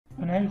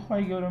بەناوی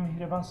خۆی گەورە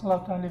میهرەبان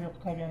سەڵاتان لەبێ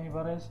قوتابیانی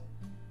بەڕێز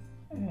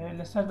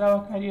لەسەر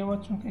داواکاریەوە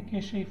چونکە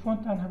کێشەی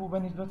فۆنتان هەبوو بە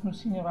نیسبەت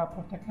نووسینی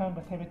راپۆرتەکان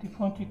بە تایبەتی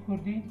فۆنتی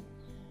کوردی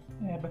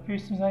بە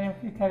پێویستم زانیم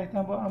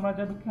کارێتان بۆ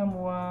ئامادە بکەم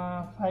و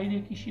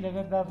فایلێکیشی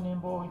لەگەر دابنێن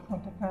بۆ ئەوەی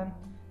فۆنتەکان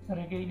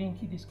ڕێگەی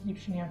لینکی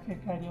دیسکریپشنیان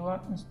فێرکاریەوە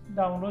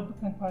داونلۆد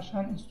بکەن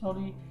پاشان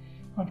ئینستۆڵی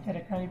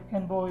کۆمپیوتەرەکانی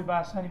بکەن بۆ ئەوەی بە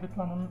ئاسانی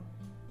بتوانن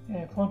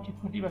فۆنتی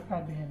کوردی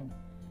بەکاربهێنن.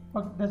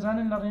 وەک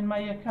دەزانن لە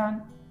ڕێنماییەکان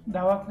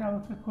داواکراوە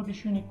کە کوردیش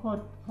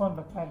یونیکۆرد فۆنت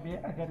بەکاربێ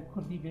ئەگەر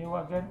کوردی بێ و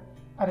ئەگەر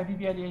عەربی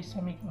بیا لە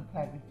ئەیسەمیک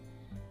بەکاربێ.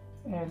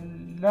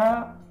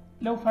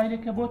 لەو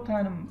فایلێکە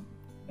بۆتانم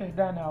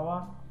داناوە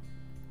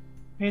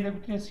پێی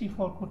دەگوترێت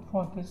یونیکورد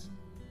فۆنتس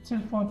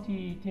چل فۆنتی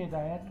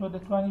تێدایە تۆ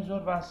دەتوانی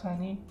زۆر بە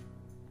ئاسانی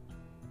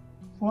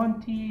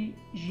فۆنتی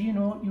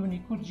ژینۆ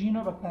یونیکورد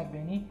ژینۆ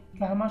بەکاربێنی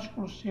کە هەماش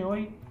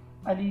قوڵشێوەی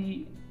ئەلی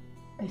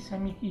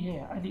ئەیسەمیکی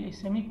هەیە ئەلی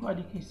ئەیسەمیک و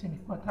ئەلی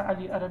کەیسەمیک واتە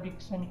ئەلی عەربی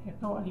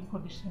سەمیکەکە و ئەلی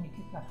کوردیش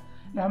سەمیکەکە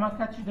لە هەما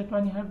کاتیش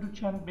دەتوانی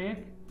هەردووچیان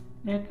بەیەک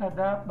لە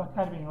یەکەدا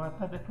بەکاربێنی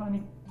واتە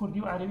دەتوانی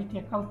کوردی و عەربی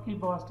تێکەڵ بکەی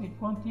بە واسطەی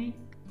فۆنتی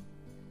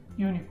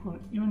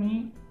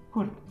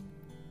یونیکورد.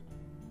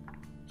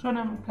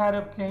 چۆنم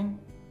کارە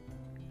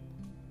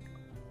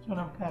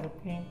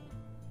بکەین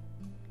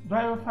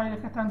دوایەوە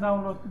فایلەکەتان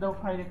داونلۆد کردە و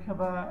فایلەکە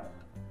بە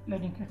لە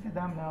لینکەکە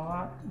دامناوە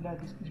لە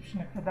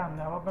دیسکریپشنەکە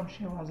دامناوە بەم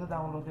شێوازە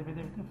داونلۆد دەبێت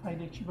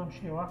فایلێکی بەم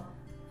شێوە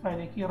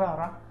فایلێکی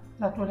ڕارە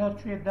زاتۆ هەر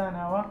کوێت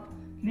داناوە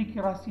کلیکی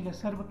ڕاستی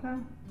لەسەر بکە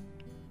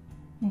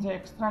اینجا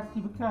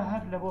ئەکستراکتی بکە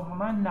هەر لە بۆ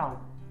هەمان ناو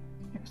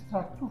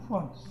ئەکستراکت تو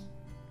فۆنتس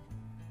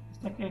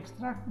ئێستاکە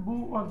ئەکستراکت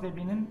بوو وەک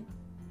دەبینن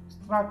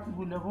ئەکستراکت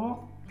بوو لە بۆ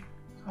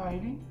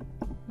فایلی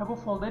لە بۆ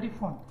فۆڵدەری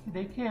فۆنت کە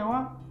دەیکەوە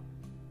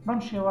بەم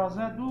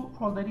شێوازە دوو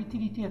فۆڵدەری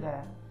تری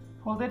تێدایە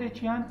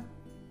فۆڵدەرێکیان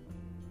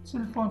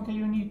چل فۆنتە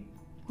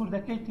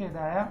یونیکوردەکەی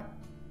تێدایە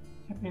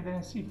کە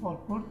پێدەرێن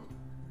یونیکورد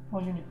بۆ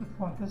یونیکورد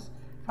فۆنتس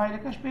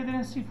فایلەکەش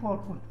پێدەرێن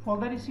یونیکورد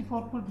فۆڵدەری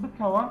یونیکورد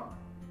بکەوە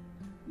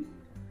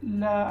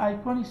لە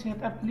ئایکۆنی سێت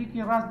ئەپ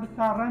کلیکی ڕاست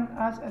بکە ڕەن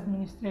ئاز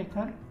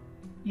ئەدمینیسترێتەر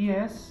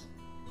یس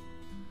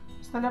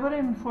ئێستا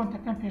لەبەرەوەی من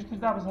فۆنتەکەم پێشتر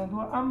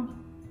دابزاندووە ئەم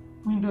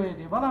ویندۆیە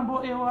دێ بەڵام بۆ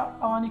ئێوە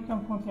ئەوانی کەم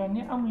فۆنتیان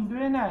نییە ئەم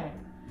ویندۆیە نایە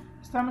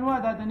ئێستا من وا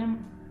دادەنم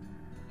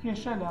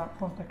کێشە لە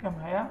فۆنتەکەم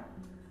هەیە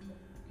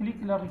کلیک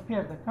لە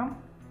ریپێر دەکەم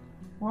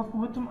وەکو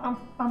وتم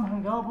ئەم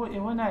هەنگاوە بۆ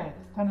ئێوە نایێت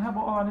تەنها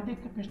بۆ ئەوانە دێت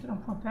کە پێشتر ئەم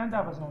فۆنتیان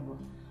دابەزاندووە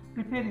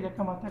ریپێری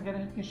دەکەمەوە گەر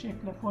کێشەیەک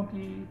لە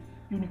فۆنتی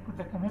یونیکورد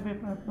دەکەم هەبێ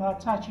بە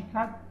چاچی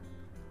کات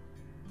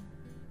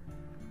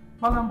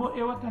بەڵام بۆ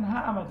ئێوە تەنها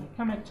ئەمەدی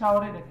کەمێک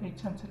چاوەڕێ دەکەیت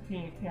چەند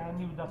چرکەیەک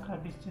یانی و دەقە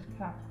بیست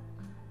چرکە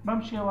بەم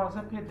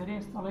شێوازە پێ دەرێ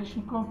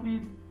installation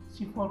complete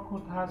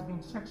یونیکورد has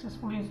been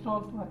successfully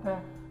installed واتە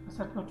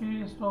بەسەرکەوتووی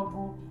ئینستۆڵ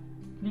بوو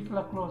کلیک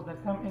لە کلۆز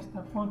دەکەم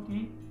ئێستا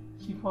فۆنتی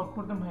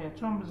یونیکوردم هەیە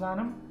چۆن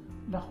بزانم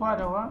لە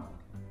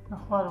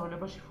خوارەوە لە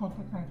بەشی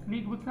فۆنتەکان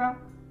کلیک بکە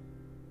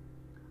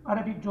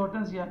عەربی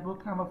جۆردەن زیاد بۆ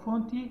کامە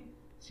فۆنتی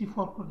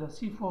یونیکوردە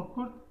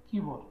یونیکورد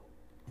کیبۆرد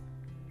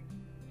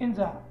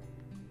اینجا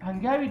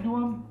هەنگاوی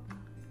دووەم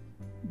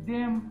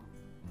دێم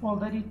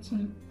فۆڵدەری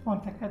چل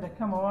فۆنتەکە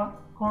دەکەمەوە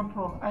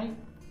کۆنترۆل ئای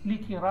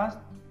کلیکی ڕاست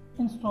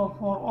install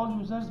for all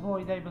users بۆ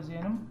ئەوەی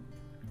دایبەزێنم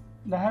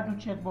لە هەردوو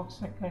چێک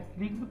بۆکسەکە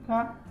کلیک بکە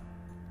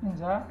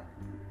اینجا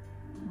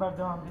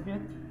بەردەوام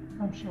دەبێت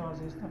ئەم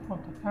شێوازە ئێستا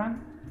فۆنتەکان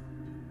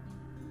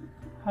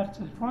هەر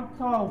چل فۆنت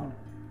تەواو بوو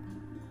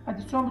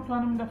ئەدی چۆن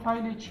بتوانم لە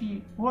فایلێکی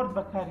وەرد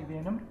بەکاری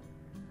بێنم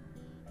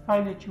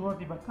فایلێکی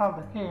وەردی بەکاڵ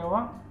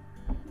دەکەیەوە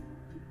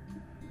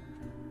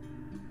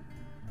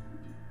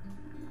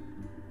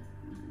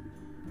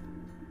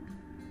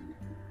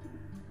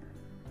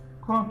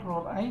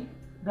کۆنترۆل ئای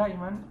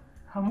دائیمەن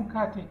هەموو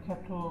کاتێک کە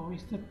تۆ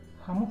ویستت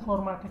هەموو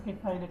فۆرماتەکەی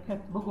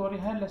فایلەکەت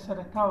بگۆڕی هەر لە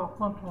سەرەتاوە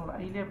کۆنترۆل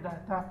ئای لێ بدە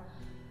تا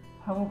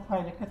هەموو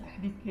فایلەکە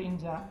تحدید کە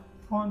اینجا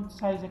فۆنت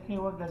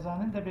سایزەکەی وەک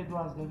دەزانن دەبێت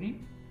 12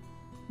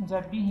 اینجا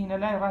بیهینە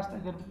لای ڕاست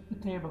ئەگەر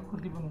بتەیە بە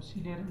کوردی بنووسی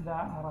لێر لە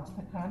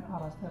ئاراستەکان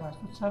ئاراستە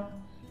ڕاست و چەپ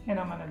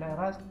هێنەمانە لای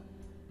ڕاست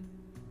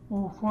و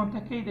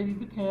فۆنتەکەی دەبی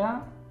بکەیە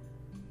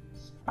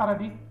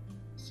عەربی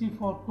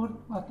یونیکورد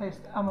واتە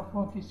ئێستا ئەمە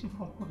فۆنتی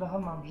یونیکوردە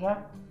هەڵمان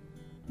بژات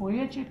و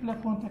یەکێک لە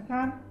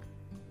فۆنتەکان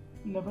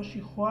لە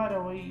بەشی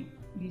خوارەوەی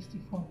لیستی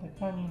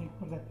فۆنتەکان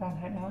یونیکوردەکان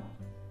هەیە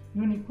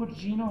یونیکورد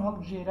ژینۆ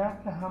هەڵبژێرا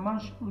کە هەمان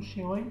شکل و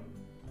شێوەی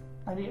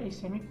ئەلی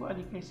ئەیسەمیک و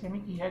ئەلی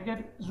کەیسەمیکی هەگەر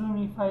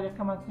زوومی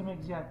فایلەکەمان کەمێک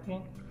زیاد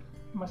بکەین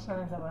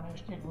مەسەڵەن دەبانێت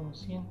شتێک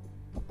بنووسین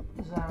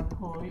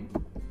زانکۆی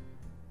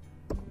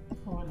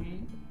پۆلی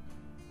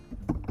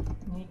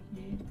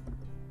نیکی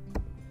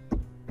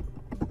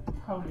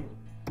هەولێر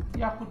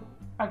یاخود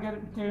ئەگەر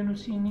بتەوێت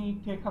نووسینی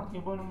تێکەڵکێ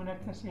بۆ نمونە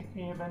کەسێک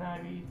هەیە بە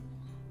ناوی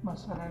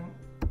مەسەڵەن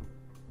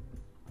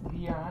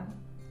ڤیان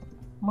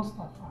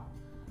مستەفا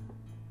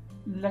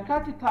لە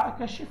کاتی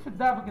تاعەکە شیفت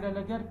دابگرە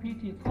لەگەر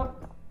پیتی تڵ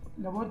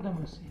لە بۆ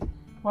دەنووسی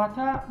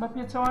واتە بە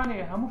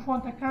پێچەوانەیە هەموو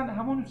فۆنتەکان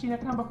هەموو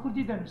نووسینەکان بە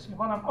کوردی دەنووسی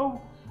بەڵام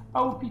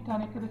ئەو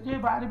پیتانێک کە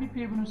دەتوێت بە عەربی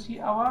پێ بنووسی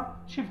ئەوە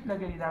شیفت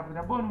لەگەری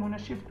دابگرە بۆ نمونە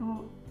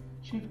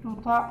شیفت و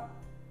تا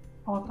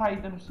ئەوە تای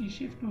دەنووسی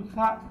شیفت و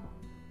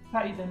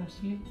تای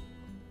دەنووسی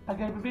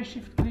ئەگەر ببێ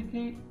شیفت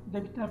کلیکەی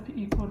دەبێتە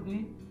پی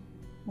کوردی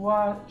و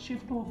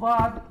شیفت و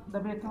ضاد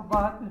دەبێتە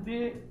ضاد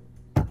ببێ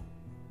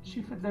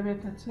شیفت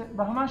دەبێتە چ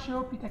بە هەمان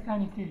شێوە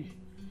پیتەکانی تریش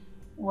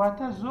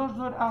واتە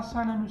زۆر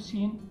ئاسانە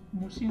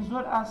نووسین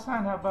زۆر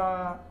ئاسانە بە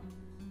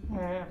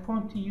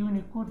فۆنتی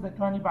یونیکورد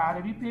دەتوانی بە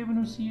عەربی پێ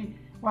بنووسی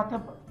واتە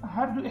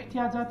هەردوو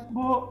احتیاجات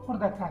بۆ پڕ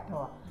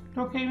دەکاتەوە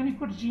تۆ کە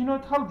یونیکورد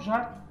ژینۆت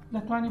هەڵبژار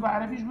دەتوانی بە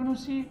عەربیش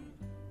بنووسی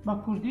بە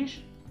کوردیش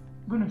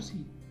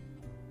بنووسی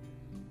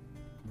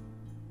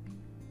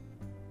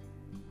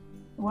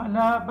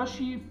لە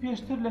بەشی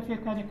پێشتر لە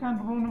فێرکاریەکان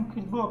ڕوونم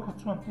کردبووە کە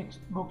چۆن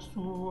تێکست بۆکس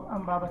و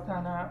ئەم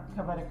بابەتانە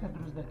کەڤەرەکە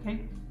دروست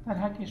دەکەیت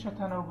تەنها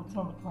کێشەتانەوە بوو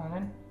چۆن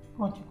بتوانن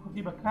فۆنتی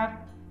کوردی بەکار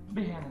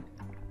بهێنن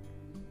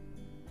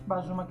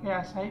بازومەکەی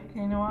ئاسایی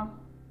بکەینەوە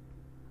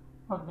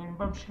وەک دەبین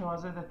بەم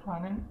شێوازە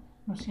دەتوانن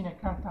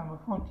نووسینەکانتان بە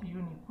فۆنتی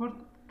یونیکورد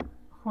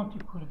فۆنتی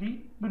کوردی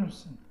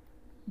بنووسن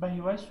بە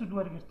هیوای سوود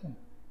وەرگرتن